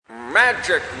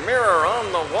Magic mirror on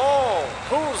the wall,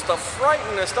 who's the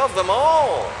frightenedest of them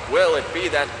all? Will it be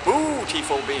that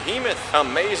bootiful behemoth,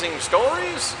 Amazing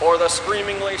Stories, or the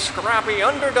screamingly scrappy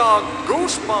underdog,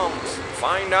 Goosebumps?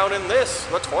 Find out in this,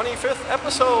 the 25th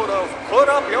episode of Put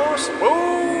Up Your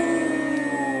Spooks!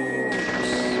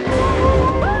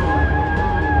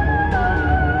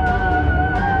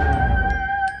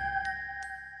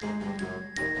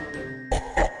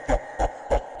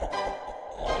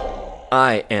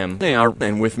 I am Nair,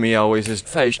 and with me always is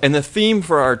Feish. And the theme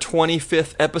for our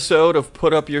 25th episode of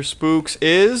Put Up Your Spooks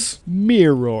is...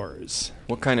 Mirrors.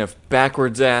 What kind of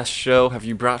backwards-ass show have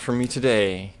you brought for me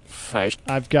today, Feish?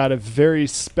 I've got a very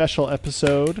special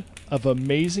episode of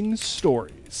Amazing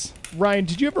Stories. Ryan,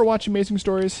 did you ever watch Amazing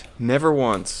Stories? Never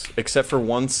once, except for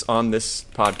once on this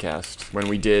podcast, when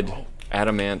we did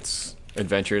Adamant's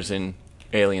Adventures in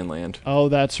Alien Land. Oh,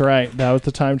 that's right. That was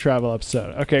the time travel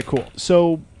episode. Okay, cool.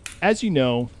 So... as you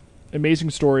know,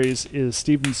 Amazing Stories is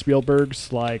Steven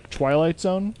Spielberg's like Twilight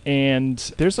Zone, and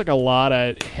there's like a lot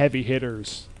of heavy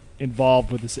hitters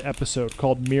involved with this episode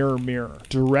called Mirror Mirror.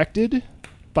 Directed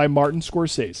by Martin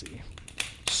Scorsese,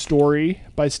 story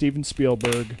by Steven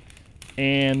Spielberg,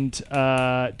 and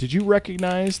did you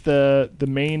recognize the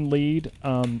main lead,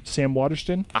 Sam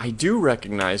Waterston? I do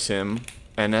recognize him.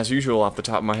 And as usual, off the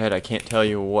top of my head, I can't tell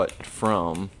you what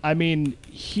from. I mean,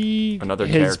 he Another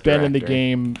has been in the actor.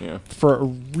 game for a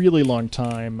really long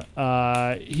time.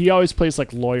 He always plays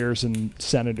like lawyers and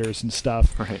senators and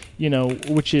stuff, right? You know,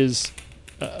 which is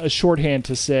a shorthand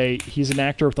to say he's an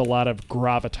actor with a lot of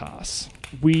gravitas.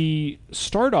 We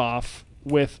start off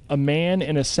with a man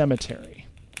in a cemetery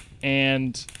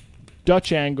and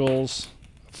Dutch angles,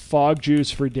 fog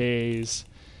juice for days,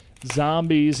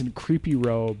 zombies in creepy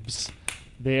robes.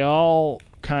 They all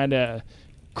kind of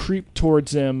creep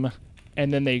towards him,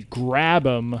 and then they grab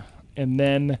him, and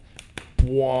then,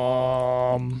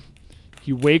 boom,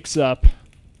 he wakes up.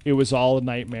 It was all a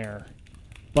nightmare.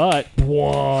 But,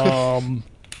 boom,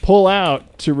 pull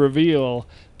out to reveal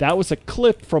that was a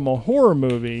clip from a horror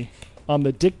movie on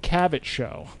the Dick Cavett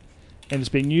Show, and it's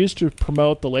being used to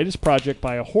promote the latest project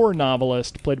by a horror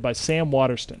novelist played by Sam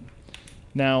Waterston.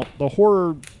 Now, the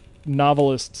horror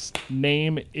novelist's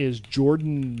name is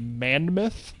Jordan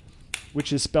Manmouth,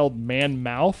 which is spelled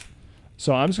man-mouth.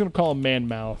 So I'm just going to call him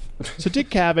man-mouth. So Dick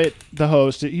Cavett, the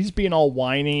host, he's being all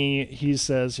whiny. He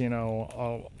says, you know,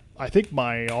 oh, I think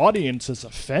my audience is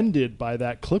offended by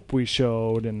that clip we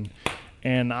showed. And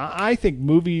I think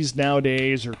movies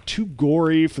nowadays are too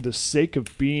gory for the sake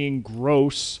of being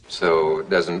gross. So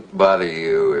it doesn't bother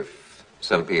you if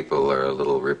some people are a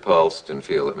little repulsed and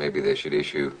feel that maybe they should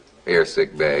issue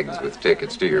airsick bags with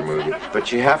tickets to your movie?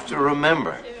 But you have to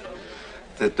remember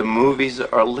that the movies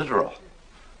are literal.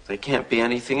 They can't be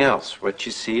anything else. What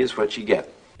you see is what you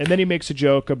get. And then he makes a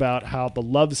joke about how the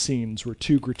love scenes were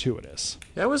too gratuitous.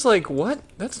 I was like, what?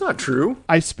 That's not true.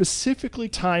 I specifically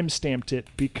time-stamped it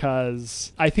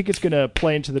because I think it's going to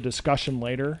play into the discussion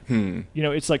later. You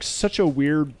know, it's like such a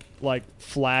weird like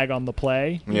flag on the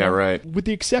play. Yeah, right. With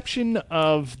the exception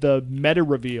of the meta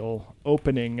reveal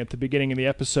opening at the beginning of the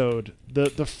episode,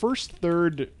 the first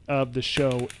third of the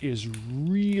show is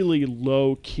really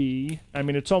low key. I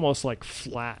mean, it's almost like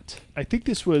flat. I think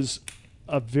this was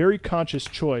a very conscious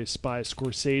choice by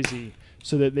Scorsese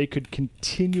so that they could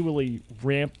continually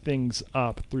ramp things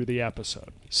up through the episode.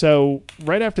 So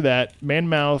right after that,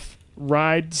 Man-Mouth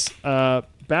rides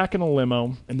back in a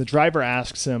limo, and the driver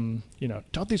asks him, you know,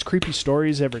 don't these creepy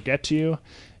stories ever get to you?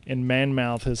 And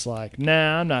Man-Mouth is like,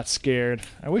 nah, I'm not scared.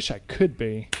 I wish I could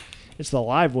be. It's the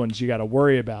live ones you got to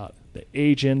worry about. The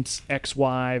agents,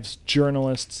 ex-wives,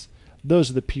 journalists. Those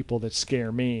are the people that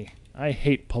scare me. I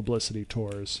hate publicity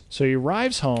tours. So he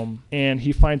arrives home, and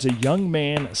he finds a young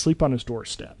man asleep on his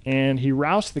doorstep. And he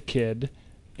roused the kid,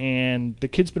 and the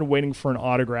kid's been waiting for an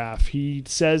autograph. He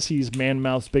says he's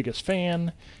Man-Mouth's biggest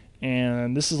fan,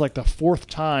 and this is like the fourth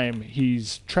time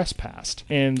he's trespassed.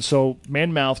 And so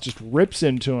Man-Mouth just rips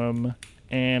into him,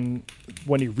 and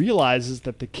when he realizes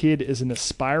that the kid is an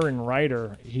aspiring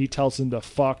writer, he tells him to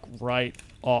fuck right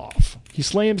off. He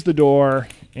slams the door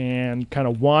and kind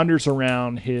of wanders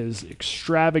around his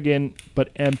extravagant but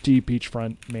empty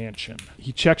beachfront mansion.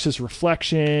 He checks his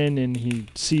reflection, and he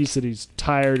sees that he's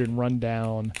tired and run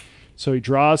down. So he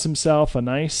draws himself a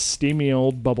nice, steamy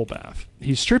old bubble bath.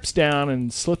 He strips down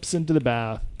and slips into the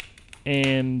bath,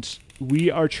 and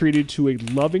we are treated to a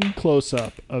loving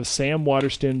close-up of Sam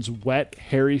Waterston's wet,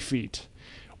 hairy feet,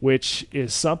 which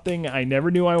is something I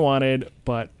never knew I wanted,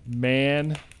 but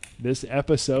man, this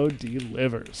episode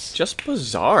delivers. Just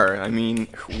bizarre. I mean,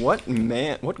 what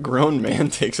grown man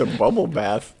takes a bubble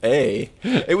bath?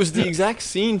 It was the exact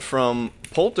scene from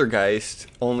Poltergeist,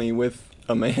 only with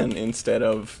a man instead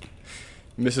of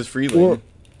Mrs. Freeling.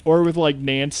 Or with like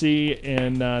Nancy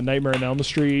in Nightmare on Elm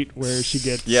Street, where she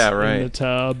gets in the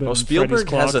tub. And well, Spielberg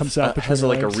has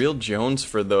a real Jones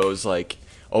for those like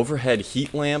overhead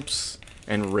heat lamps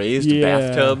and raised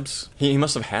bathtubs. He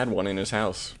must have had one in his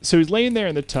house. So he's laying there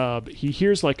in the tub. He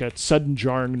hears like a sudden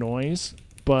jarring noise,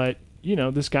 but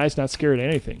this guy's not scared of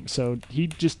anything. So he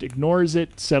just ignores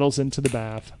it, settles into the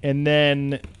bath. And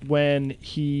then when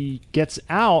he gets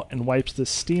out and wipes the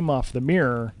steam off the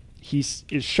mirror, he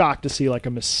is shocked to see like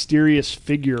a mysterious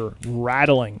figure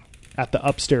rattling at the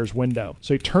upstairs window.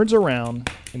 So he turns around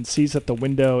and sees that the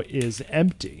window is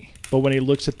empty. But when he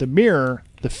looks at the mirror,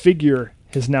 the figure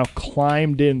has now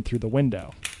climbed in through the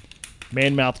window.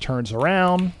 Man-Mouth turns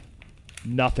around,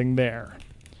 nothing there.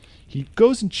 He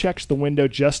goes and checks the window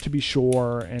just to be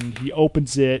sure, and he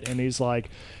opens it, and he's like,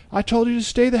 I told you to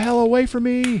stay the hell away from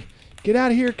me. Get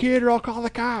out of here, kid, or I'll call the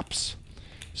cops.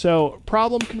 So,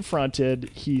 problem confronted,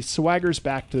 he swaggers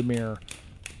back to the mirror,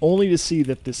 only to see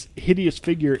that this hideous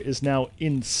figure is now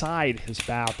inside his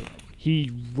bathroom.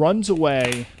 He runs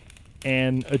away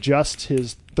and adjusts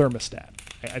his thermostat.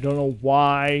 I don't know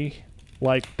why,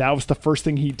 that was the first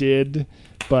thing he did,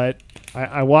 but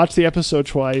I watched the episode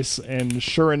twice, and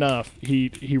sure enough,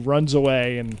 he runs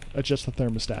away and adjusts the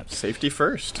thermostat. Safety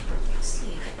first.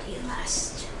 Safety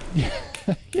last.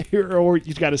 Or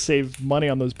he's got to save money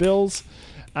on those bills.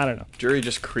 I don't know. Jury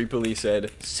just creepily said,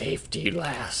 safety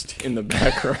last, in the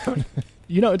background.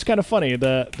 It's kind of funny.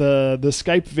 The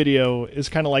Skype video is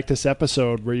kind of like this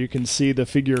episode where you can see the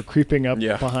figure creeping up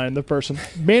behind the person.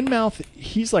 Man-Mouth,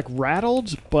 he's like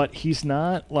rattled, but he's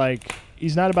not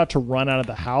about to run out of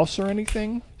the house or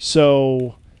anything.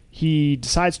 So he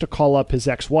decides to call up his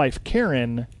ex-wife,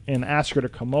 Karen, and ask her to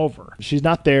come over. She's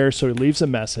not there, so he leaves a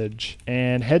message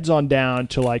and heads on down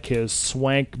to like his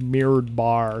swank mirrored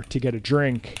bar to get a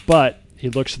drink. But he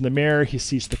looks in the mirror, he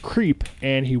sees the creep,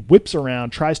 and he whips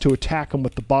around, tries to attack him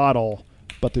with the bottle,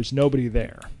 but there's nobody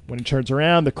there. When he turns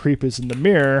around, the creep is in the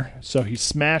mirror, so he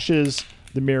smashes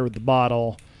the mirror with the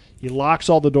bottle. He locks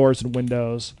all the doors and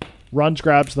windows, runs,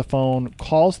 grabs the phone,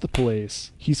 calls the police.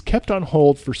 He's kept on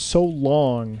hold for so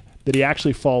long that he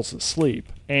actually falls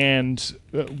asleep and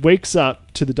wakes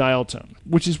up to the dial tone,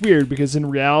 which is weird because in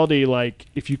reality,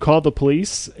 if you call the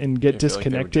police and get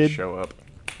disconnected,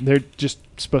 they're just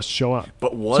supposed to show up.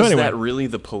 But was that really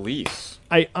the police?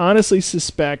 I honestly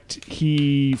suspect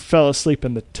he fell asleep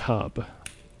in the tub.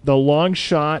 The long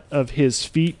shot of his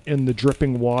feet in the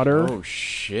dripping water. Oh,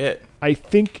 shit. I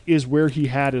think is where he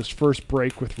had his first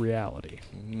break with reality.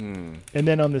 And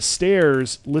then on the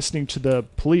stairs, listening to the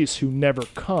police who never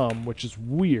come, which is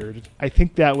weird. I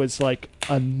think that was like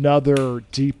another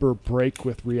deeper break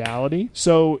with reality.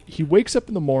 So he wakes up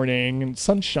in the morning and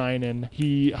sun's shining.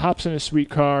 He hops in a sweet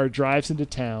car, drives into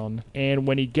town. And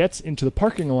when he gets into the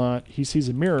parking lot, he sees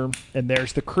a mirror and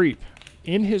there's the creep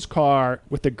in his car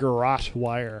with a garrote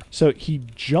wire. So he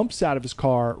jumps out of his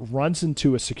car, runs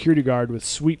into a security guard with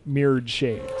sweet mirrored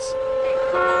shades.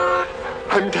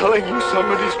 I'm telling you,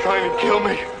 somebody's trying to kill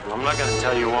me. I'm not going to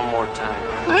tell you one more time.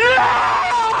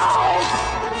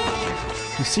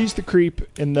 He sees the creep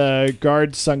in the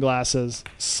guard's sunglasses,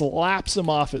 slaps him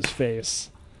off his face,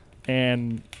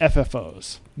 and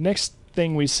FFOs. Next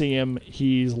thing we see him,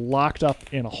 he's locked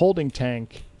up in a holding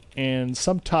tank, and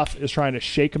some tough is trying to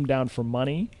shake him down for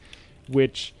money,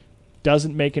 which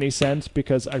doesn't make any sense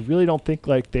because I really don't think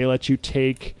they let you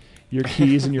take your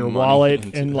keys and your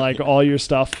wallet and all your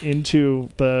stuff into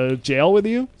the jail with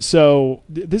you. So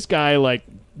this guy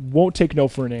won't take no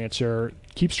for an answer,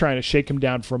 keeps trying to shake him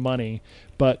down for money,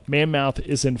 but Man-Mouth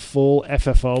is in full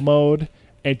FFO mode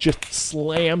and just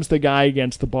slams the guy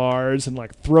against the bars and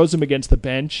throws him against the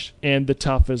bench, and the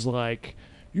tough is like,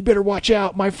 you better watch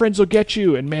out, my friends will get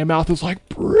you, and Man-Mouth is like,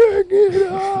 bring it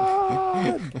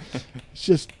on. It's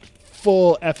just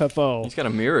full FFO. He's got a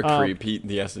mirror creep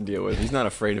he has to deal with. He's not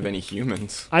afraid of any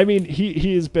humans. I mean,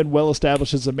 he has been well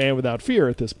established as a man without fear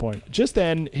at this point. Just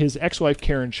then, his ex-wife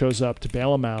Karen shows up to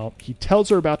bail him out. He tells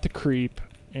her about the creep,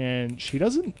 and she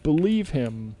doesn't believe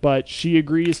him, but she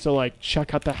agrees to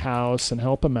check out the house and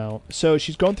help him out. So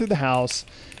she's going through the house,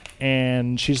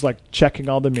 and she's checking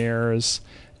all the mirrors,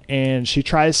 and she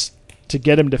tries to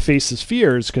get him to face his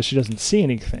fears because she doesn't see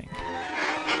anything.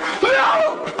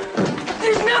 No!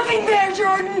 There's nothing there,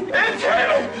 Jordan! It's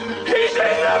him! He's in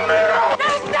the mirror!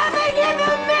 There's nothing in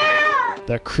the mirror!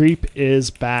 The creep is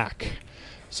back.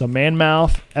 So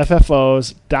Manmouth,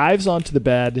 FFOs, dives onto the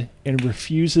bed and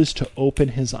refuses to open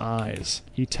his eyes.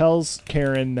 He tells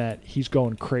Karen that he's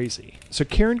going crazy. So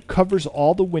Karen covers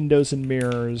all the windows and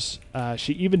mirrors.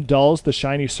 She even dulls the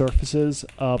shiny surfaces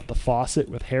of the faucet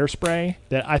with hairspray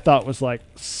that I thought was like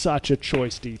such a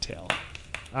choice detail.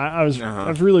 I was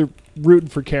really rooting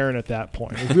for Karen at that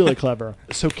point. It was really clever.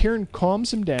 So Karen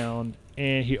calms him down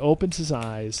and he opens his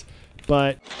eyes,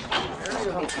 but...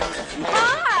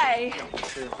 Hi!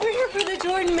 We're here for the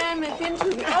Jordan Mammoth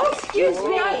interview. Oh, excuse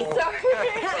me. I'm sorry.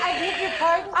 I beg your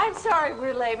pardon? I'm sorry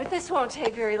we're late, but this won't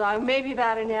take very long. Maybe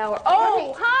about an hour.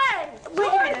 Oh, hi!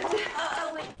 Wait a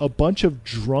minute. A bunch of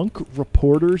drunk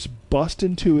reporters bust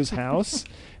into his house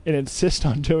and insist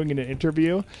on doing an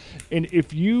interview. And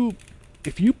if you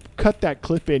cut that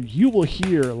clip in, you will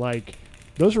hear, like,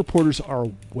 those reporters are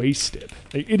wasted.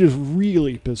 Like, it is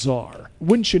really bizarre.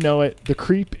 Wouldn't you know it, the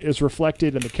creep is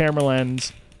reflected in the camera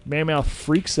lens. Manmouth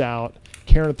freaks out.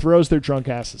 Karen throws their drunk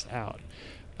asses out.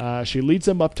 She leads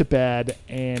them up to bed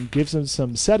and gives them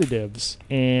some sedatives,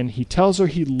 and he tells her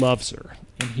he loves her,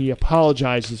 and he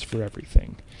apologizes for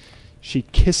everything. She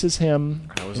kisses him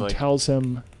and tells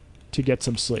him to get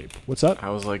some sleep. What's up?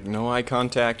 I was like, no eye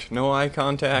contact, no eye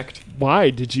contact. Why?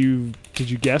 Did you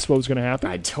guess what was going to happen?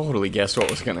 I totally guessed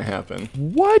what was going to happen.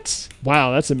 What?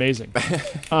 Wow, that's amazing.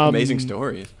 Amazing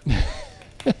stories.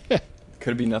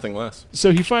 Could be nothing less.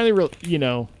 So he finally,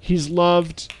 he's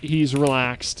loved, he's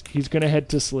relaxed, he's going to head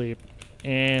to sleep.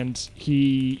 And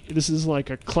this is like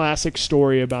a classic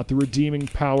story about the redeeming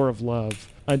power of love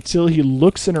until he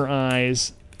looks in her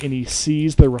eyes and he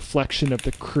sees the reflection of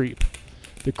the creep.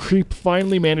 The creep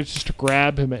finally manages to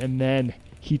grab him, and then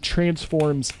he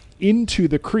transforms into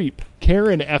the creep.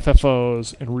 Karen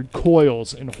FFOs and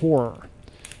recoils in horror.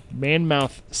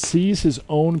 Manmouth sees his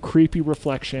own creepy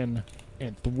reflection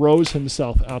and throws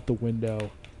himself out the window.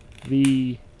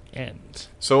 The end.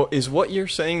 So is what you're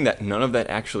saying that none of that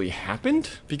actually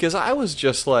happened? Because I was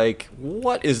just like,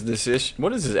 what is this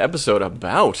episode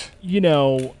about?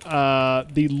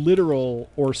 The literal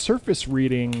or surface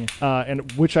reading,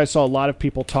 and which I saw a lot of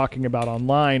people talking about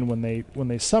online when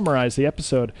they summarize the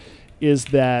episode, is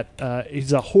that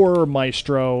he's a horror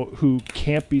maestro who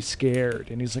can't be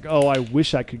scared. And he's like, oh, I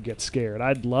wish I could get scared.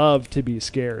 I'd love to be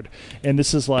scared. And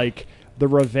this is like the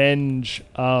revenge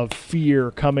of fear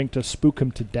coming to spook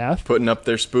him to death. Putting up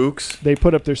their spooks. They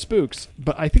put up their spooks.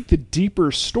 But I think the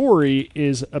deeper story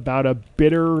is about a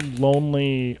bitter,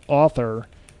 lonely author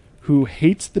who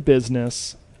hates the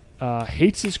business,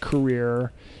 hates his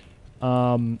career.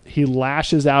 He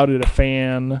lashes out at a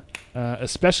fan,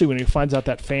 especially when he finds out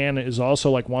that fan is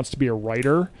also like wants to be a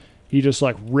writer. He just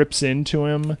like rips into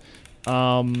him.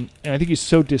 And I think he's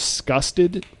so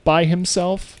disgusted by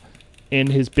himself in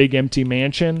his big empty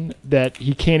mansion that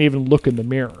he can't even look in the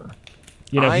mirror.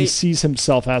 He sees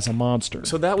himself as a monster.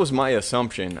 So that was my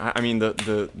assumption. I mean,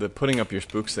 the putting up your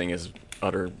spooks thing is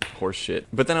utter horseshit.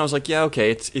 But then I was like, yeah, okay,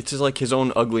 it's just like his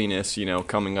own ugliness,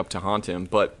 coming up to haunt him.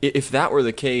 But if that were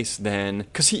the case, then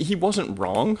because he wasn't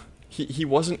wrong. He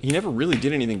never really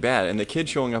did anything bad, and the kid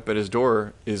showing up at his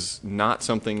door is not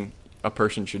something a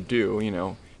person should do.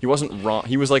 He wasn't wrong.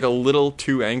 He was like a little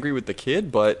too angry with the kid,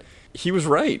 but he was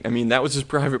right. I mean, that was his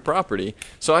private property.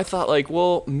 So I thought, like,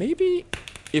 well, maybe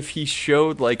if he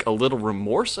showed, like, a little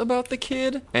remorse about the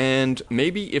kid, and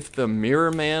maybe if the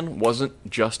Mirror Man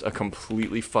wasn't just a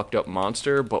completely fucked up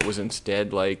monster, but was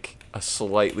instead, like, a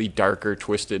slightly darker,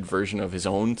 twisted version of his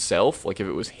own self, like if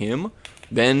it was him,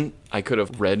 then I could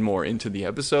have read more into the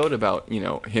episode about,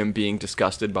 him being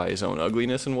disgusted by his own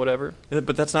ugliness and whatever.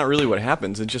 But that's not really what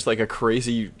happens. It's just like a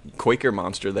crazy Quaker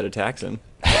monster that attacks him.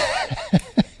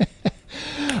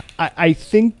 I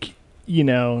think,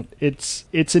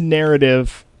 it's a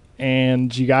narrative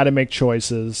and you got to make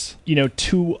choices.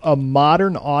 To a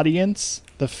modern audience,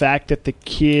 the fact that the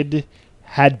kid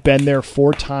had been there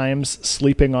 4 times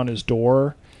sleeping on his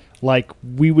door, like,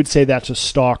 we would say that's a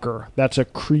stalker. That's a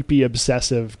creepy,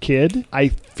 obsessive kid. I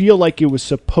feel like it was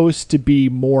supposed to be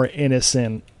more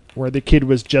innocent, where the kid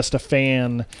was just a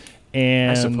fan. And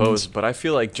I suppose, but I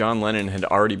feel like John Lennon had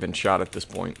already been shot at this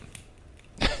point.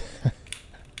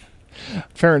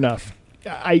 Fair enough.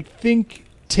 I think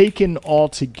taken all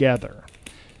together,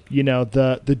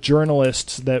 the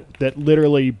journalists that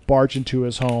literally barge into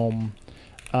his home,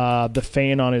 the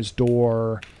fan on his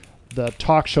door, the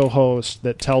talk show host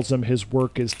that tells him his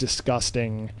work is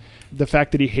disgusting, the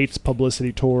fact that he hates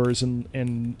publicity tours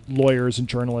and lawyers and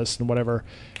journalists and whatever,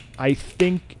 I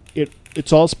think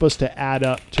it's all supposed to add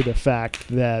up to the fact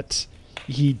that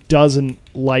he doesn't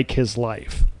like his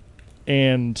life.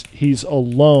 And he's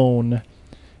alone,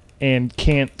 and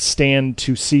can't stand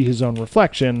to see his own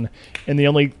reflection, and the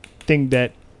only thing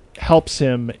that helps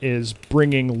him is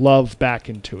bringing love back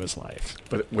into his life.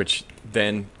 But which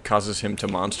then causes him to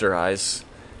monsterize.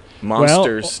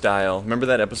 Monsters style. Remember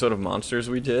that episode of Monsters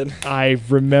we did? I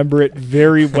remember it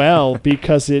very well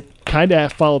because it kind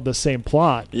of followed the same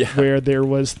plot, where there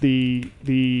was the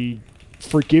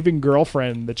forgiving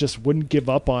girlfriend that just wouldn't give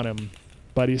up on him,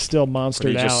 but he still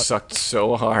monstered out. He just sucked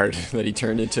so hard that he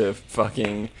turned into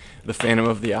fucking the Phantom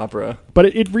of the Opera. But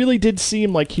it really did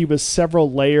seem like he was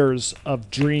several layers of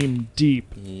dream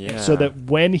deep. Yeah. So that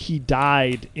when he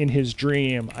died in his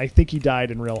dream, I think he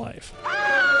died in real life.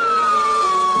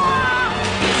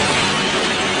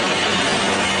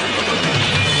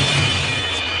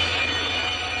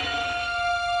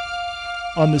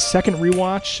 On the second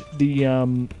rewatch, the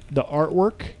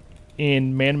artwork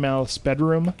in Man-Mouth's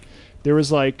bedroom, there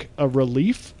was like a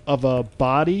relief of a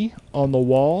body on the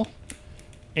wall,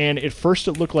 and at first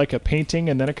it looked like a painting,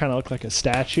 and then it kind of looked like a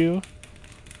statue,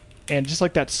 and just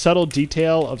like that subtle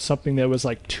detail of something that was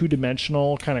like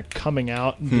two-dimensional kind of coming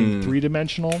out and being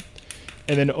three-dimensional.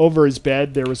 And then over his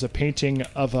bed there was a painting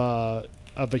of a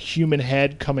human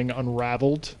head coming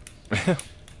unraveled.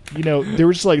 You know, there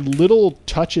was like little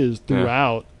touches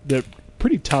throughout that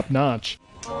pretty top-notch.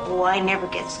 Oh, I never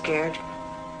get scared.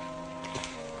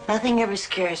 Nothing ever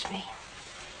scares me.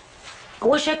 I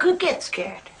wish I could get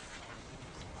scared.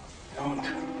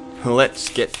 Let's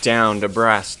get down to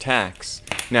brass tacks.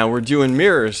 Now, we're doing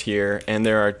mirrors here, and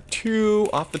there are 2,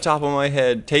 off the top of my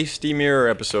head, tasty mirror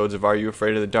episodes of Are You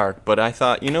Afraid of the Dark? But I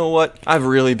thought, you know what? I've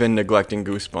really been neglecting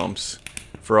Goosebumps.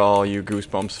 For all you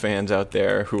Goosebumps fans out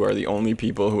there who are the only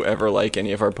people who ever like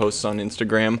any of our posts on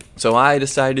Instagram. So I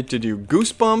decided to do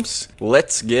Goosebumps,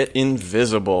 Let's Get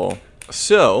Invisible.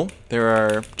 So, there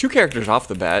are 2 characters off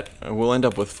the bat. We'll end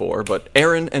up with 4, but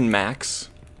Aaron and Max,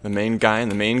 the main guy and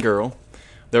the main girl,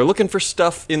 they're looking for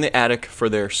stuff in the attic for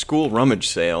their school rummage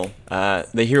sale.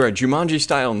 They hear a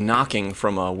Jumanji-style knocking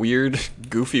from a weird,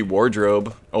 goofy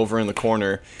wardrobe over in the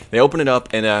corner. They open it up,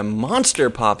 and a monster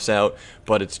pops out,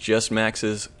 but it's just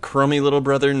Max's crummy little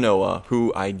brother Noah,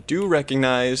 who I do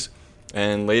recognize,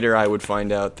 and later I would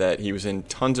find out that he was in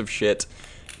tons of shit,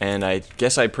 and I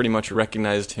guess I pretty much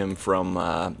recognized him from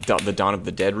the Dawn of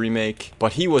the Dead remake.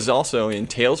 But he was also in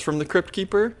Tales from the Crypt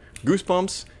Keeper,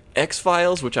 Goosebumps,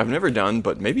 X-Files, which I've never done,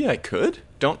 but maybe I could?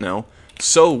 Don't know.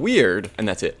 So weird. And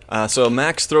that's it. So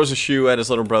Max throws a shoe at his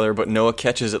little brother, but Noah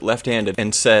catches it left-handed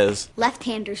and says,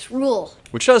 "Left-handers rule."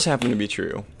 Which does happen to be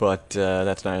true, but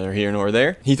that's neither here nor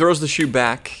there. He throws the shoe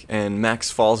back, and Max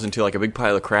falls into like a big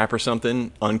pile of crap or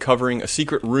something, uncovering a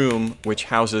secret room which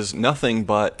houses nothing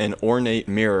but an ornate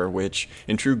mirror, which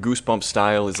in true Goosebumps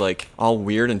style is like all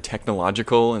weird and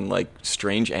technological and like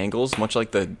strange angles, much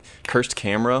like the cursed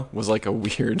camera was like a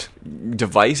weird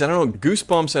device. I don't know,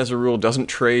 Goosebumps as a rule doesn't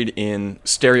trade in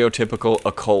stereotypical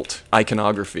occult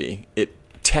iconography. It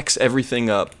techs everything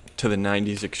up to the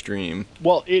 90s extreme.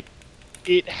 Well, it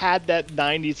had that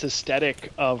 90s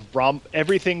aesthetic of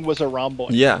everything was a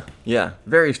rhomboid. Yeah.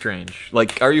 Very strange.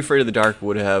 Like, Are You Afraid of the Dark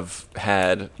would have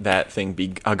had that thing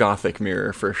be a gothic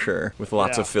mirror for sure, with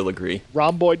lots of filigree.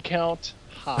 Rhomboid count,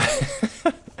 high.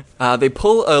 They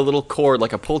pull a little cord,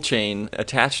 like a pull chain,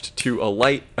 attached to a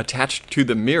light attached to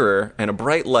the mirror, and a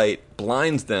bright light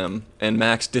blinds them, and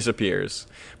Max disappears.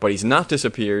 But he's not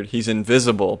disappeared, he's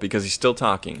invisible because he's still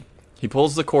talking. He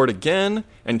pulls the cord again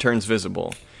and turns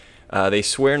visible. They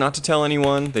swear not to tell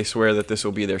anyone. They swear that this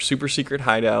will be their super secret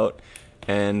hideout.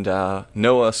 And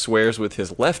Noah swears with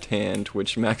his left hand,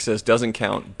 which Max says doesn't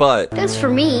count, but... As for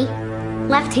me,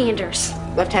 left-handers.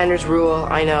 Left-handers rule,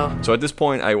 I know. So at this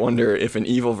point, I wonder if an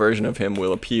evil version of him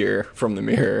will appear from the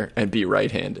mirror and be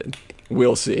right-handed.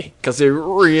 We'll see. Because they're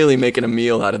really making a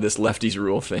meal out of this lefties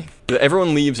rule thing.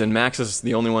 Everyone leaves and Max is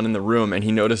the only one in the room, and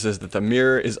he notices that the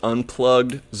mirror is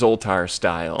unplugged Zoltar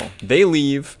style. They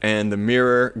leave and the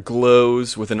mirror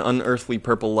glows with an unearthly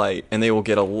purple light, and they will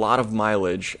get a lot of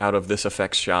mileage out of this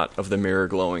effects shot of the mirror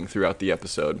glowing throughout the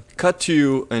episode. Cut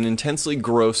to an intensely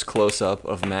gross close-up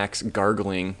of Max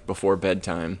gargling before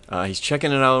bedtime. He's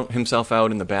checking himself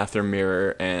out in the bathroom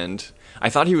mirror, and I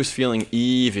thought he was feeling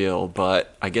evil,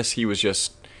 but I guess he was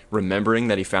just remembering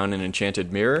that he found an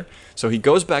enchanted mirror. So he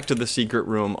goes back to the secret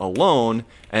room alone,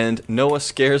 and Noah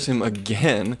scares him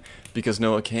again because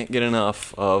Noah can't get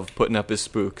enough of putting up his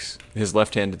spooks, his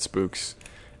left-handed spooks.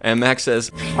 And Max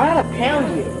says, "I ought to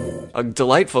pound you." A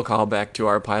delightful callback to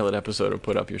our pilot episode of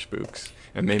Put Up Your Spooks,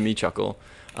 and made me chuckle.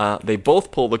 They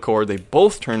both pull the cord, they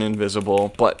both turn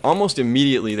invisible, but almost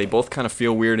immediately they both kind of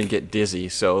feel weird and get dizzy.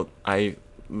 So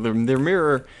their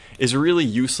mirror is really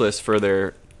useless for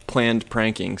their planned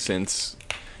pranking, since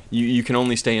You can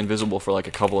only stay invisible for like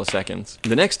a couple of seconds.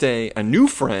 The next day, a new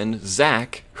friend,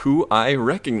 Zach, who I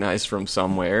recognized from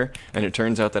somewhere, and it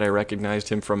turns out that I recognized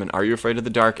him from an Are You Afraid of the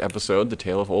Dark episode, The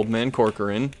Tale of Old Man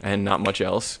Corcoran, and not much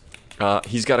else.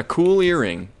 He's got a cool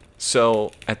earring.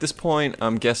 So at this point,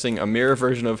 I'm guessing a mirror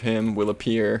version of him will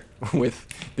appear with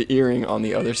the earring on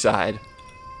the other side.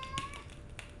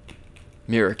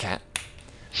 Mirror cat.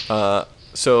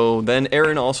 So then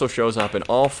Aaron also shows up, and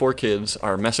all 4 kids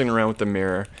are messing around with the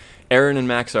mirror. Aaron and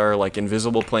Max are like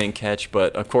invisible playing catch,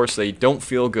 but of course they don't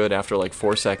feel good after like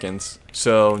 4 seconds.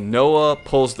 So Noah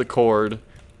pulls the cord,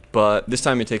 but this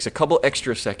time it takes a couple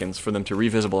extra seconds for them to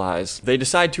revisibilize. They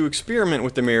decide to experiment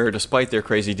with the mirror despite their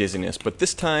crazy dizziness, but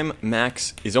this time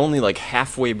Max is only like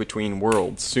halfway between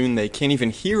worlds. Soon they can't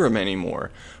even hear him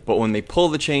anymore. But when they pull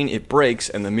the chain, it breaks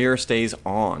and the mirror stays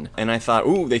on. And I thought,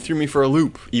 ooh, they threw me for a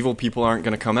loop. Evil people aren't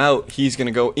going to come out. He's going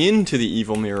to go into the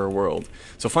evil mirror world.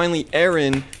 So finally,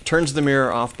 Erin turns the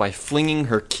mirror off by flinging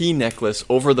her key necklace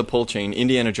over the pull chain,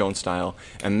 Indiana Jones style,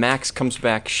 and Max comes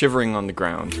back shivering on the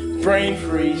ground. Brain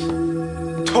freeze.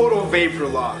 Total vapor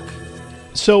lock.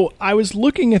 So I was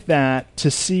looking at that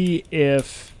to see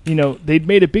if, they'd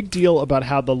made a big deal about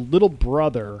how the little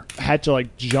brother had to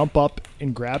like jump up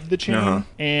and grab the chain,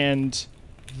 and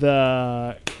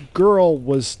the girl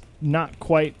was not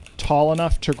quite tall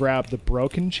enough to grab the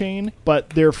broken chain,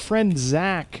 but their friend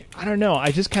Zach, I don't know,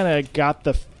 I just kind of got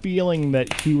the feeling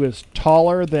that he was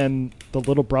taller than the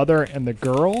little brother and the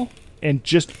girl, and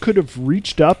just could have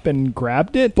reached up and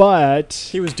grabbed it, but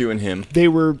he was doing him. They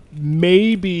were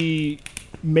maybe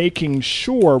making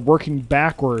sure, working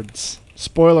backwards,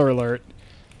 spoiler alert,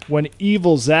 when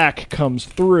evil Zach comes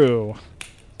through,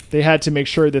 they had to make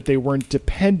sure that they weren't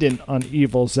dependent on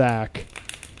evil Zach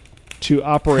to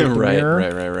operate the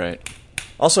mirror. Right.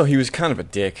 Also, he was kind of a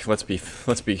dick. Let's be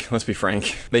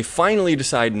frank. They finally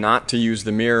decide not to use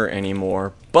the mirror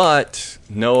anymore, but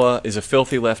Noah is a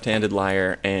filthy left-handed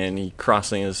liar, and he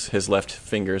crosses his left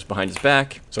fingers behind his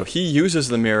back. So he uses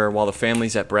the mirror while the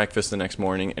family's at breakfast the next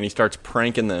morning, and he starts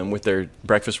pranking them with their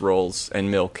breakfast rolls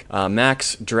and milk.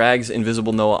 Max drags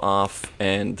invisible Noah off,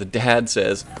 and the dad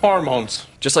says, "Hormones."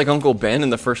 Just like Uncle Ben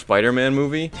in the first Spider-Man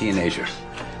movie. Teenagers.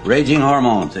 Raging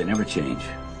hormones. They never change.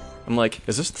 I'm like,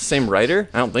 is this the same writer?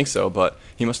 I don't think so, but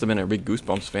he must have been a big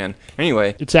Goosebumps fan.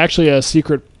 Anyway. It's actually a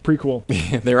secret prequel.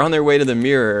 They're on their way to the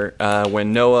mirror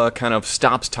when Noah kind of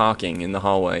stops talking in the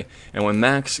hallway. And when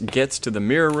Max gets to the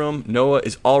mirror room, Noah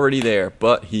is already there,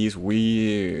 but he's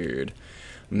weird.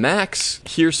 Max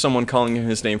hears someone calling him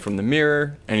his name from the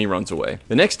mirror, and he runs away.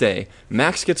 The next day,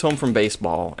 Max gets home from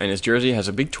baseball, and his jersey has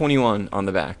a big 21 on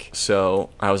the back. So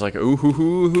I was like, ooh, hoo,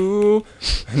 hoo, hoo.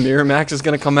 Mirror Max is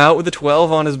going to come out with a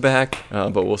 12 on his back,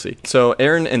 but we'll see. So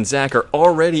Aaron and Zach are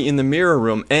already in the mirror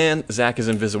room, and Zach is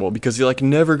invisible because he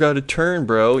never got a turn,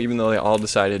 bro, even though they all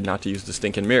decided not to use the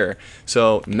stinking mirror.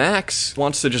 So Max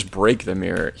wants to just break the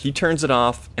mirror. He turns it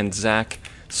off, and Zach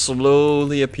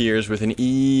slowly appears with an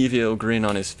evil grin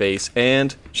on his face,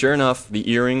 and sure enough,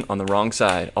 the earring on the wrong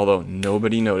side, although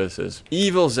nobody notices.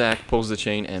 Evil Zach pulls the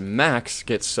chain, and Max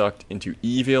gets sucked into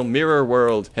evil mirror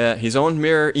world. His own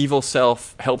mirror evil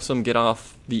self helps him get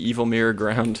off the evil mirror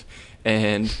ground,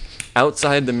 and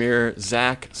outside the mirror,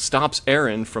 Zach stops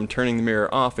Erin from turning the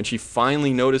mirror off, and she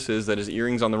finally notices that his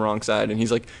earring's on the wrong side, and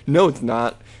he's like, no, it's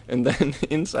not. And then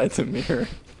inside the mirror,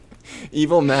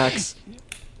 evil Max,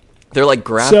 they're like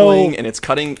grappling, and it's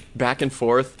cutting back and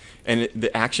forth, and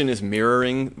the action is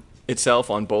mirroring itself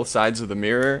on both sides of the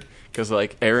mirror, because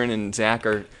like Aaron and Zach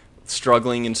are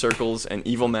struggling in circles, and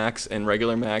evil Max and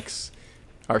regular Max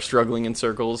are struggling in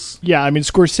circles. Yeah, I mean,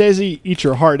 Scorsese, eat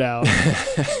your heart out.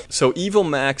 So evil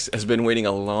Max has been waiting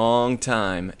a long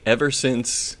time, ever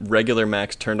since regular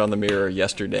Max turned on the mirror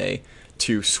yesterday,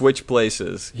 to switch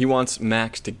places. He wants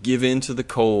Max to give in to the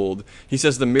cold. He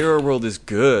says the mirror world is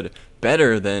good,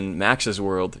 better than Max's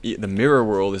world. The mirror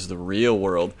world is the real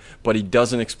world, but he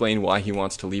doesn't explain why he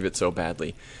wants to leave it so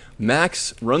badly.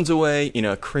 Max runs away in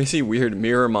a crazy weird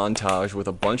mirror montage with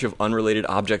a bunch of unrelated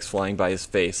objects flying by his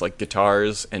face, like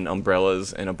guitars and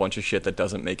umbrellas and a bunch of shit that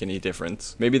doesn't make any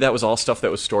difference. Maybe that was all stuff that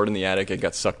was stored in the attic and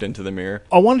got sucked into the mirror.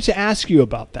 I wanted to ask you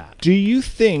about that. Do you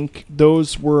think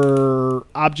those were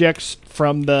objects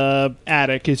from the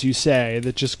attic, as you say,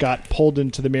 that just got pulled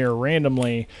into the mirror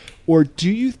randomly? Or do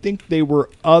you think they were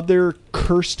other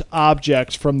cursed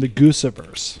objects from the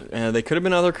Gooseverse? They could have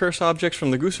been other cursed objects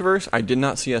from the Gooseverse. I did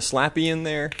not see a Slappy in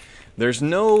there. There's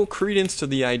no credence to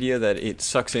the idea that it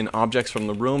sucks in objects from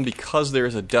the room because there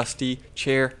is a dusty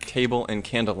chair, table, and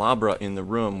candelabra in the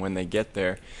room when they get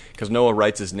there. Because Noah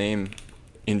writes his name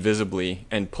invisibly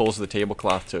and pulls the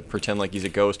tablecloth to pretend like he's a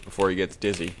ghost before he gets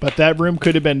dizzy. But that room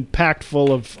could have been packed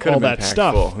full of all that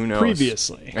stuff Who knows?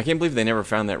 Previously. I can't believe they never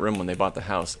found that room when they bought the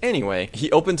house. Anyway,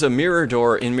 he opens a mirror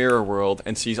door in Mirror World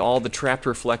and sees all the trapped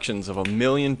reflections of 1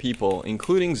 million people,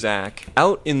 including Zach.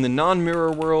 Out in the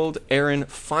non-mirror world, Aaron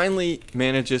finally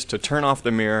manages to turn off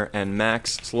the mirror, and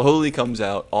Max slowly comes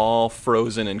out, all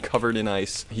frozen and covered in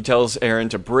ice. He tells Aaron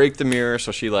to break the mirror,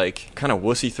 so she, kind of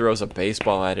wussy throws a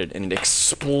baseball at it, and it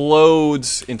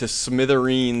explodes into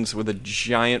smithereens with a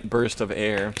giant burst of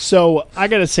air. So, I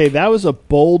gotta say, that was a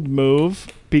bold move,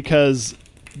 because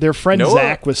their friend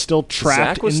Zach was still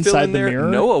trapped inside the mirror.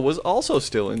 Noah was also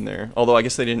still in there, although I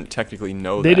guess they didn't technically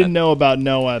know that. They didn't know about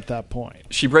Noah at that point.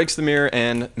 She breaks the mirror,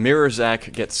 and Mirror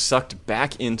Zach gets sucked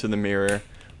back into the mirror.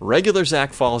 Regular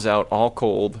Zach falls out all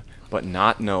cold, but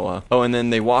not Noah. Oh, and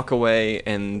then they walk away,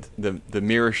 and the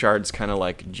mirror shards kind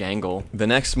of jangle. The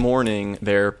next morning,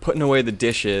 they're putting away the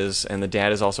dishes, and the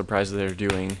dad is all surprised that they're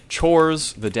doing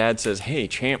chores. The dad says, "Hey,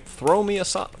 champ, throw me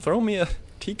a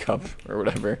teacup," or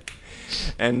whatever.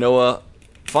 And Noah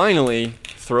finally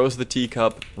throws the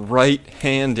teacup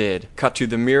right-handed. Cut to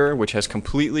the mirror, which has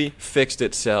completely fixed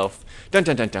itself. Dun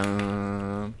dun dun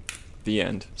dun. The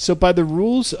end. So by the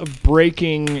rules of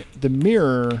breaking the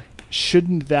mirror,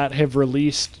 shouldn't that have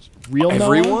released real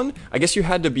everyone? Noah? I guess you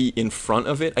had to be in front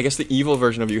of it. I guess the evil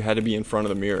version of you had to be in front of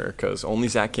the mirror, because only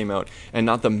Zach came out, and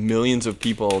not the millions of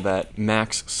people that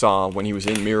Max saw when he was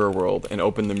in Mirror World and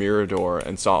opened the mirror door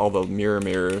and saw all the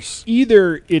mirrors.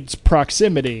 Either it's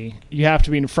proximity, you have to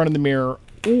be in front of the mirror,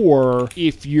 or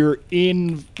if you're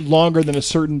in longer than a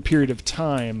certain period of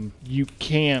time, you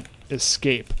can't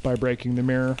escape by breaking the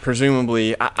mirror.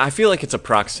 Presumably, I feel like it's a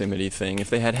proximity thing. If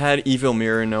they had evil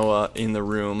Mirror Noah in the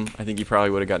room, I think he probably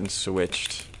would have gotten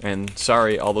switched. And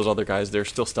sorry, all those other guys, they're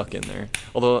still stuck in there.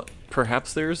 Although,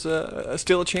 perhaps there's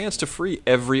still a chance to free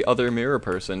every other mirror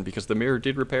person, because the mirror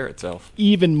did repair itself.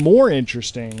 Even more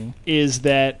interesting is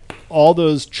that all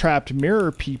those trapped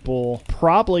mirror people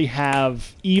probably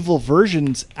have evil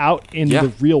versions out in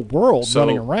the real world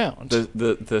running around.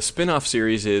 The spin-off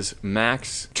series is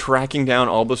Max tracking down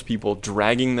all those people,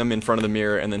 dragging them in front of the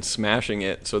mirror, and then smashing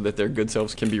it so that their good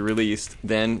selves can be released.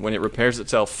 Then, when it repairs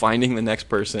itself, finding the next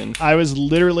person. I was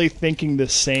literally thinking the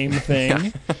same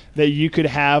thing, that you could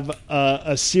have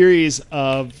a series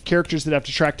of characters that have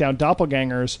to track down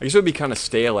doppelgangers. I guess it would be kind of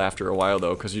stale after a while,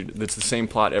 though, because it's the same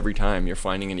plot every time. You're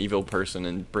finding an evil person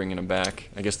and bringing them back.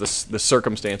 I guess the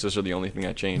circumstances are the only thing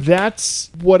that changed. That's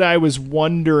what I was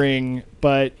wondering,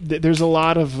 but there's a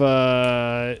lot of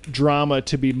drama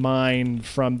to be mined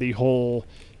from the whole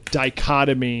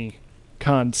dichotomy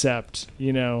concept.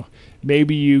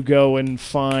 Maybe you go and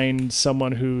find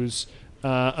someone who's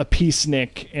a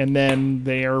peacenik, and then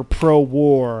they are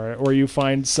pro-war, or you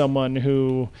find someone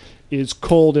who is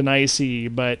cold and icy,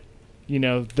 but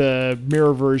the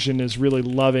mirror version is really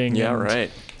loving. Yeah, and,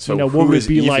 right. So what would it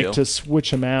be like to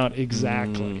switch them out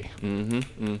exactly?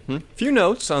 Few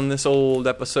notes on this old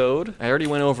episode. I already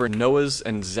went over Noah's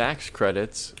and Zach's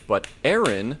credits, but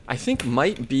Erin, I think,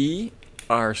 might be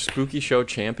our spooky show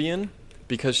champion,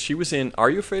 because she was in Are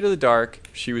You Afraid of the Dark?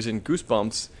 She was in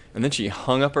Goosebumps, and then she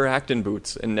hung up her acting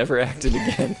boots and never acted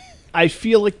again. I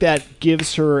feel like that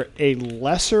gives her a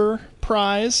lesser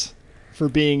prize for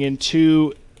being in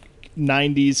 2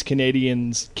 90s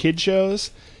Canadians kid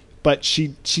shows, but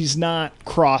she's not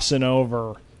crossing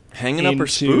over. Hanging up her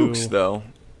spooks, though.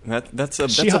 That's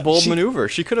a bold maneuver.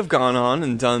 She could have gone on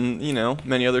and done,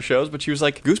 many other shows, but she was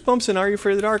like, Goosebumps and Are You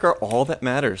Afraid of the Dark are all that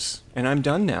matters, and I'm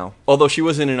done now. Although she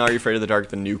was in an Are You Afraid of the Dark,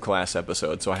 the new class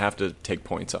episode, so I have to take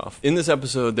points off. In this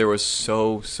episode, there was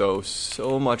so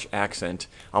much accent.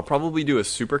 I'll probably do a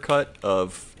supercut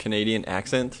of Canadian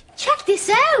accent. Check this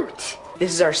out!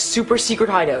 This is our super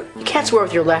secret hideout. You can't swear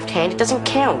with your left hand, it doesn't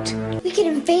count. We can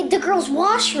invade the girls'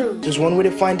 washroom. There's one way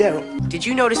to find out. Did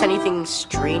you notice anything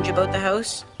strange about the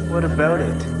house? What about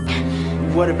it?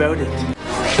 What about it?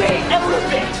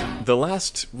 The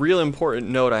last real important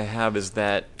note I have is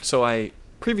that, so I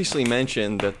previously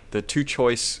mentioned that the 2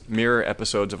 choice mirror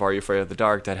episodes of Are You Afraid of the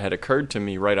Dark that had occurred to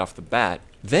me right off the bat.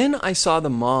 Then I saw the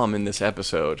mom in this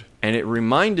episode, and it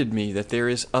reminded me that there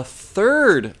is a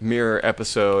 3rd mirror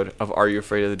episode of Are You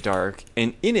Afraid of the Dark,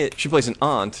 and in it, she plays an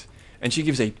aunt, and she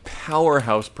gives a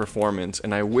powerhouse performance,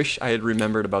 and I wish I had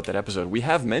remembered about that episode. We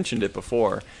have mentioned it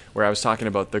before, where I was talking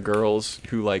about the girls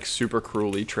who, super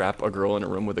cruelly trap a girl in a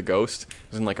room with a ghost.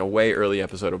 It was in, a way early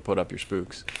episode of Put Up Your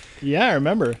Spooks. Yeah, I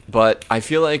remember. But I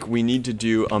feel like we need to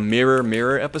do a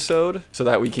mirror episode so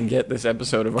that we can get this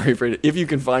episode of Are You Afraid? If you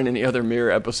can find any other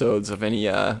mirror episodes of any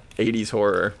 80s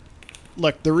horror,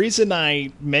 Look, the reason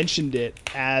I mentioned it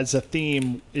as a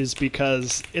theme is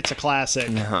because it's a classic.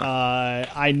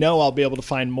 I know I'll be able to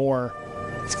find more.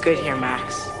 It's good here,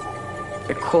 Max.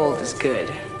 The cold is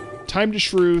good. Time to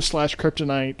Shrew /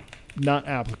 Kryptonite, not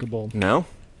applicable. No?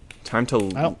 Time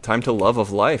to Love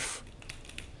of Life.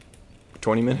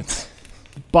 20 minutes.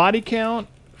 Body count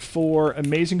for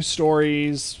Amazing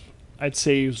Stories, I'd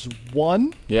say is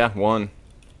 1. Yeah, 1.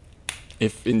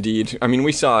 If indeed. I mean,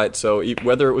 we saw it, so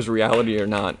whether it was reality or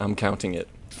not, I'm counting it.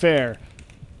 Fair.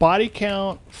 Body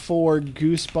count for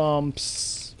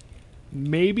Goosebumps,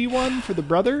 maybe 1 for the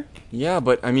brother? Yeah,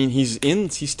 but I mean,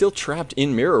 he's still trapped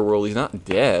in Mirror World. He's not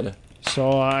dead.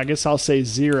 So I guess I'll say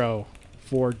 0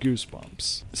 for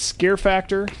Goosebumps. Scare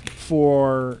factor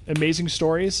for Amazing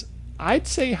Stories, I'd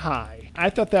say high. I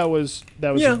thought that was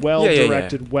well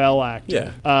directed, well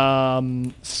acted.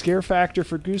 Yeah. Scare factor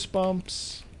for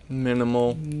Goosebumps,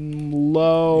 minimal.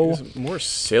 Low. It was more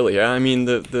silly. I mean,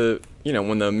 the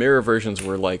when the mirror versions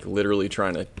were like literally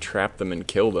trying to trap them and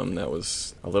kill them, that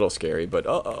was a little scary, but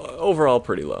overall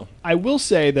pretty low. I will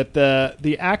say that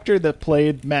the actor that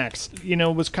played Max,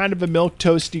 was kind of a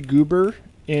milquetoasty goober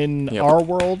in our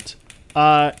world.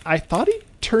 I thought he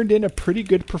turned in a pretty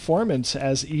good performance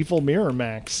as evil Mirror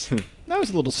Max. That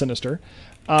was a little sinister.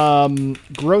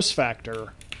 Gross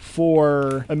factor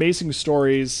for Amazing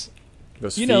Stories.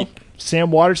 Those feet.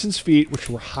 Sam Waterston's feet, which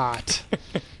were hot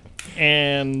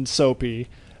and soapy.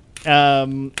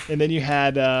 And then you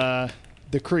had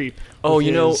the creep. Oh,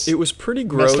 it was pretty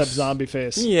gross. Messed up zombie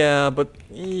face. Yeah,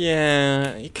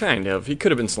 kind of. He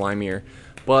could have been slimier.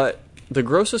 But the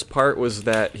grossest part was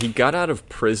that he got out of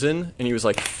prison and he was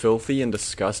like filthy and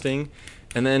disgusting.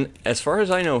 And then, as far as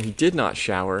I know, he did not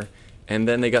shower. And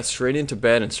then they got straight into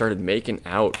bed and started making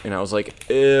out. And I was like,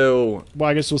 ew. Well,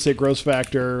 I guess we'll say gross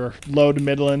factor, low to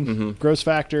middling. Mm-hmm. Gross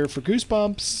factor for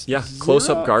Goosebumps. Yeah,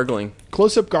 close-up gargling.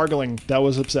 Close-up gargling. That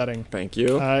was upsetting. Thank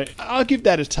you. I'll give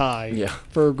that a tie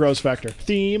for gross factor.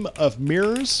 Theme of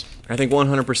mirrors. I think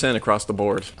 100% across the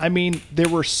board. I mean, there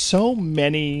were so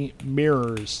many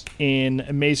mirrors in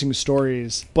Amazing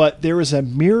Stories, but there was a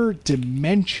mirror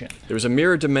dimension. There was a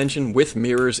mirror dimension with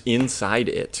mirrors inside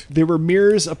it. There were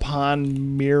mirrors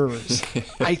upon mirrors.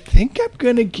 I think I'm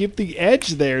going to give the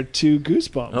edge there to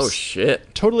Goosebumps. Oh,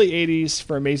 shit. Totally 80s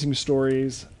for Amazing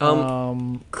Stories. You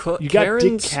got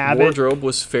Karen's Dick Cavett. Wardrobe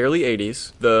was fairly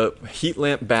 80s. The heat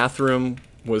lamp bathroom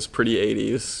was pretty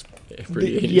 80s.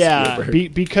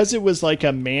 Because it was like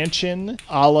a mansion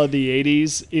a la the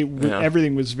 80s,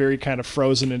 everything was very kind of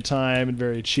frozen in time and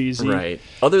very cheesy. Right.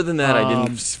 Other than that, I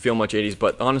didn't feel much 80s,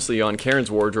 but honestly, on Karen's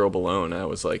wardrobe alone, I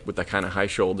was like, with the kind of high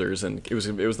shoulders, and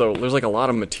there was like a lot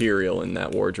of material in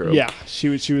that wardrobe. Yeah, she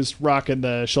was rocking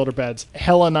the shoulder pads.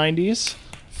 Hella 90s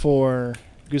for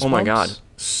Goosebumps. Oh my god.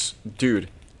 Dude.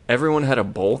 Everyone had a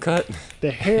bowl cut.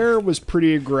 The hair was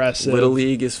pretty aggressive. Little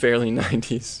League is fairly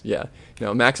 90s. Yeah.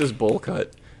 No, Max's bowl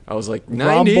cut. I was like, 90s.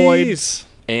 Rhomboids.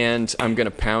 And I'm going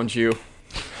to pound you.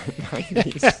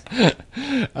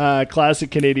 90s.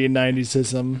 Classic Canadian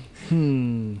 90s-ism.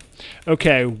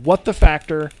 Okay, what the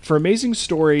factor? For Amazing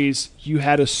Stories, you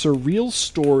had a surreal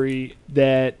story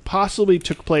that possibly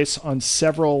took place on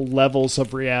several levels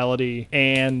of reality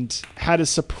and had a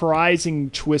surprising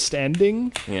twist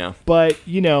ending. Yeah. But,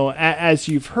 as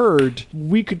you've heard,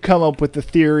 we could come up with a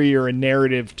theory or a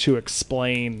narrative to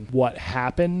explain what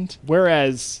happened.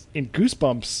 Whereas in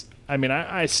Goosebumps, I mean,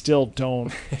 I still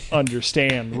don't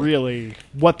understand really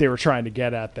what they were trying to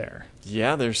get at there.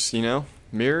 Yeah, there's,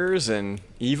 mirrors and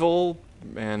evil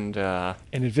and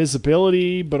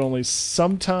invisibility, but only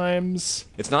sometimes.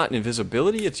 It's not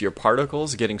invisibility, it's your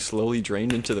particles getting slowly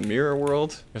drained into the mirror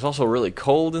world. It's also really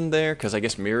cold in there because I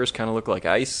guess mirrors kind of look like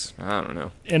ice. I don't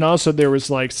know. And also there was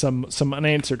like some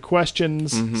unanswered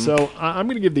questions. Mm-hmm. So I'm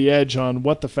going to give the edge on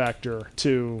what the factor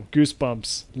to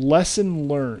Goosebumps. Lesson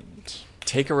learned.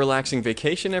 Take a relaxing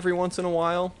vacation every once in a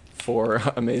while for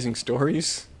Amazing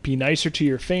Stories. Be nicer to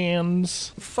your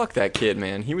fans. Fuck that kid,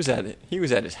 man. He was at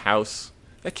his house.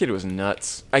 That kid was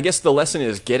nuts. I guess the lesson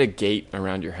is get a gate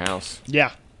around your house.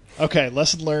 Yeah. Okay,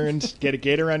 lesson learned. Get a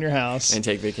gate around your house. And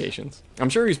take vacations.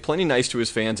 I'm sure he's plenty nice to his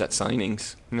fans at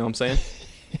signings. You know what I'm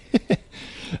saying?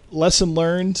 Lesson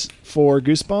learned for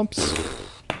Goosebumps.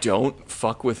 Don't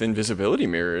fuck with invisibility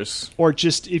mirrors. Or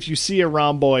just, if you see a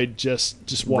rhomboid, just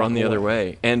walk Run the other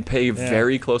way. And pay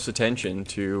very close attention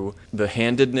to the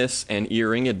handedness and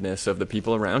earringedness of the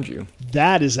people around you.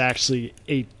 That is actually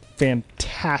a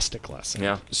fantastic lesson.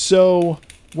 Yeah. So,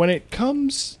 when it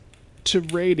comes to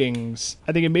ratings,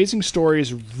 I think Amazing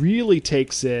Stories really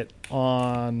takes it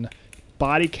on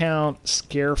body count,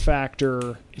 scare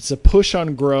factor. It's a push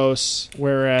on gross,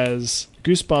 whereas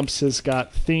Goosebumps has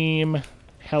got theme,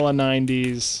 hella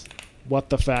 90s,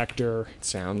 what the factor.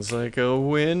 Sounds like a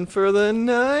win for the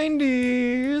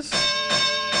 90s.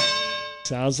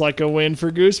 Sounds like a win for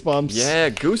Goosebumps. Yeah,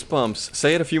 Goosebumps.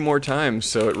 Say it a few more times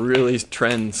so it really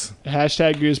trends.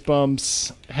 Hashtag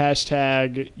Goosebumps.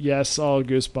 Hashtag yes, all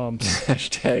Goosebumps.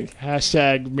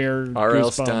 Hashtag mirror R.L.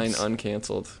 Goosebumps. Stein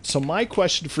uncanceled. So my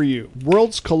question for you,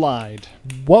 worlds collide.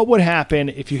 What would happen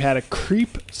if you had a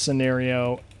creep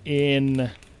scenario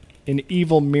in an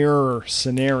evil mirror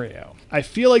scenario? I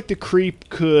feel like the creep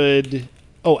could...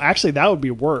 Oh, actually, that would be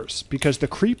worse, because the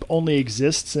creep only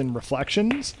exists in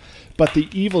reflections, but the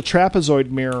evil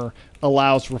trapezoid mirror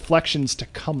allows reflections to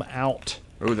come out.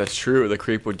 Oh, that's true. The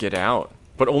creep would get out.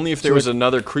 But only if there was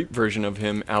another creep version of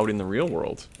him out in the real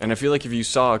world. And I feel like if you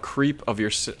saw a creep of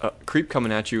your creep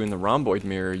coming at you in the rhomboid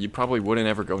mirror, you probably wouldn't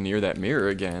ever go near that mirror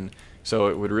again. So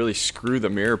it would really screw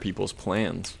the mirror people's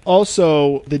plans.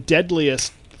 Also, the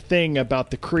deadliest thing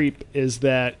about the creep is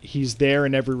that he's there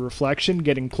in every reflection,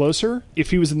 getting closer.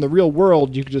 If he was in the real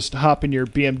world, you could just hop in your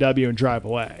BMW and drive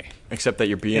away. Except that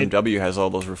your BMW has all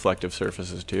those reflective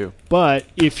surfaces too. But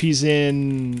if he's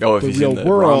in the real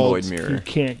world, he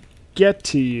can't get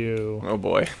to you. Oh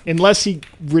boy. Unless he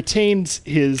retains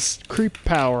his creep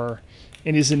power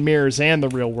and is in mirrors and the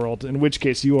real world, in which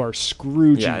case you are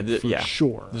screwed for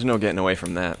sure. There's no getting away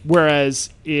from that. Whereas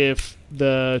if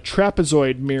the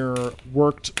trapezoid mirror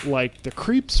worked like the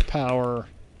creep's power,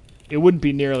 it wouldn't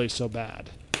be nearly so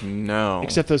bad. No.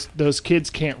 Except those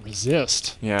kids can't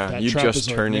resist. Yeah, you just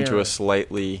turn into a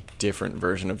slightly different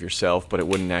version of yourself, but it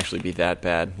wouldn't actually be that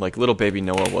bad. Like, little baby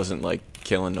Noah wasn't, like,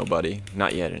 killing nobody.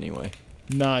 Not yet, anyway.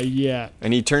 Not yet.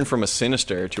 And he turned from a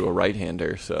sinister to a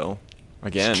right-hander, so...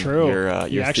 Again,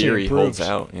 your theory holds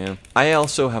out. Yeah. I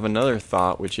also have another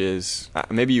thought, which is,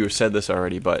 maybe you have said this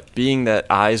already, but being that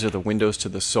eyes are the windows to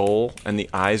the soul, and the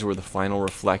eyes were the final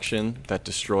reflection that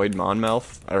destroyed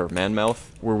Manmouth,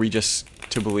 were we just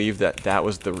to believe that that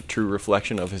was the true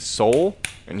reflection of his soul,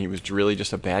 and he was really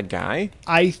just a bad guy?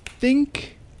 I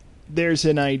think there's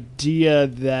an idea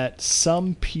that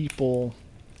some people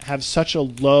have such a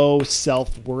low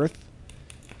self-worth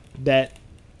that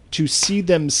to see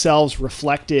themselves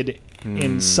reflected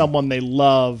in someone they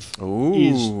love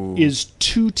is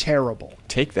too terrible.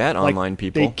 Take that, online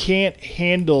people. They can't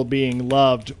handle being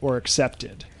loved or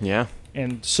accepted. Yeah.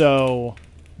 And so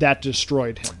that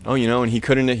destroyed him. Oh, and he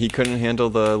couldn't handle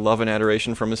the love and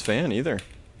adoration from his fan either.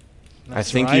 I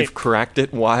think you've cracked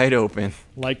it wide open.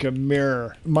 Like a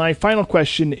mirror. My final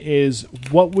question is,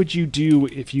 what would you do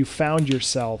if you found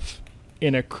yourself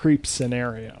in a creep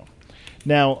scenario?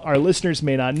 Now, our listeners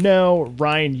may not know,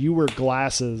 Ryan, you wear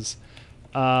glasses.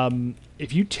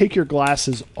 If you take your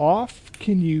glasses off,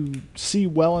 can you see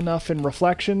well enough in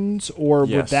reflections, or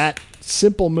would that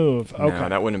simple move? Okay. No,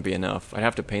 that wouldn't be enough. I'd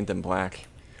have to paint them black,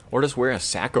 or just wear a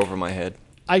sack over my head.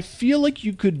 I feel like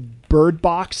you could bird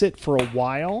box it for a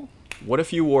while. What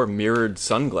if you wore mirrored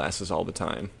sunglasses all the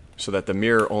time, so that the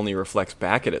mirror only reflects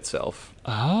back at itself?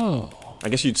 Oh. I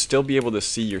guess you'd still be able to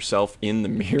see yourself in the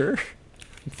mirror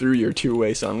through your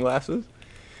two-way sunglasses,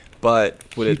 but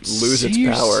would it lose its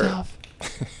power?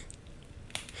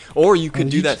 Or you could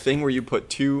do that thing where you put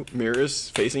two mirrors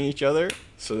facing each other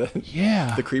so that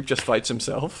the creep just fights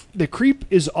himself. The creep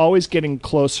is always getting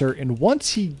closer, and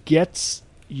once he gets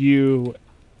you,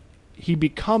 he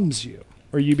becomes you,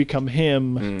 or you become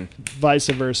him, vice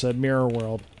versa, mirror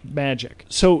world magic.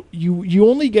 So you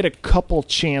only get a couple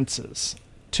chances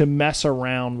to mess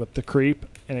around with the creep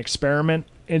and experiment.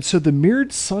 And so the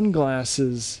mirrored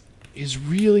sunglasses is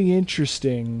really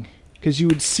interesting because you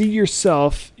would see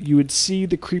yourself, you would see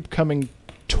the creep coming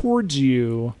towards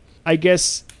you. I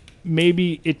guess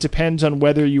maybe it depends on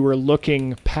whether you were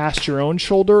looking past your own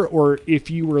shoulder or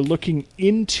if you were looking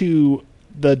into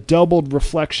the doubled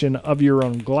reflection of your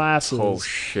own glasses. Oh,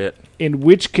 shit. In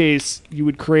which case, you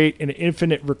would create an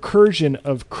infinite recursion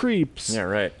of creeps. Yeah,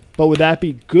 right. But would that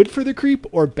be good for the creep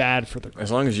or bad for the creep? As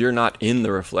long as you're not in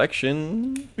the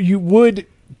reflection. You would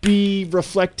be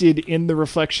reflected in the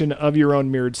reflection of your own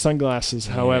mirrored sunglasses,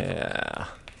 however. Yeah.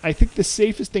 I think the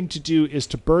safest thing to do is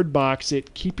to bird box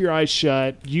it, keep your eyes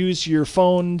shut, use your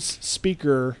phone's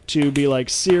speaker to be like,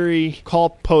 Siri,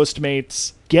 call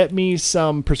Postmates, get me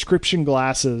some prescription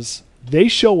glasses. They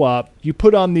show up, you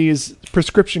put on these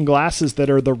prescription glasses that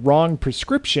are the wrong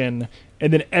prescription,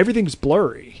 and then everything's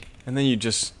blurry. And then you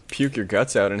just puke your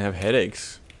guts out and have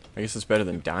headaches. I guess it's better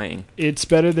than dying. It's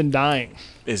better than dying.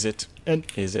 Is it?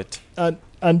 Is it?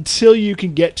 Until you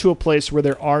can get to a place where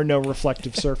there are no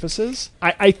reflective surfaces.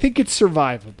 I think it's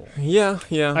survivable. Yeah.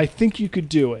 I think you could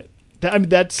do it.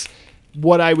 That's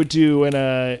what I would do in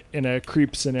a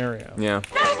creep scenario. Yeah.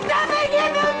 There's nothing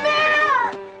in the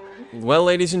mirror! Well,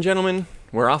 ladies and gentlemen,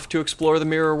 we're off to explore the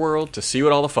mirror world to see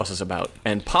what all the fuss is about,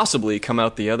 and possibly come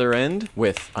out the other end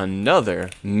with another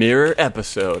mirror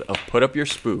episode of Put Up Your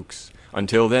Spooks.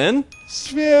 Until then...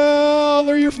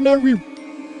 Svalor, you're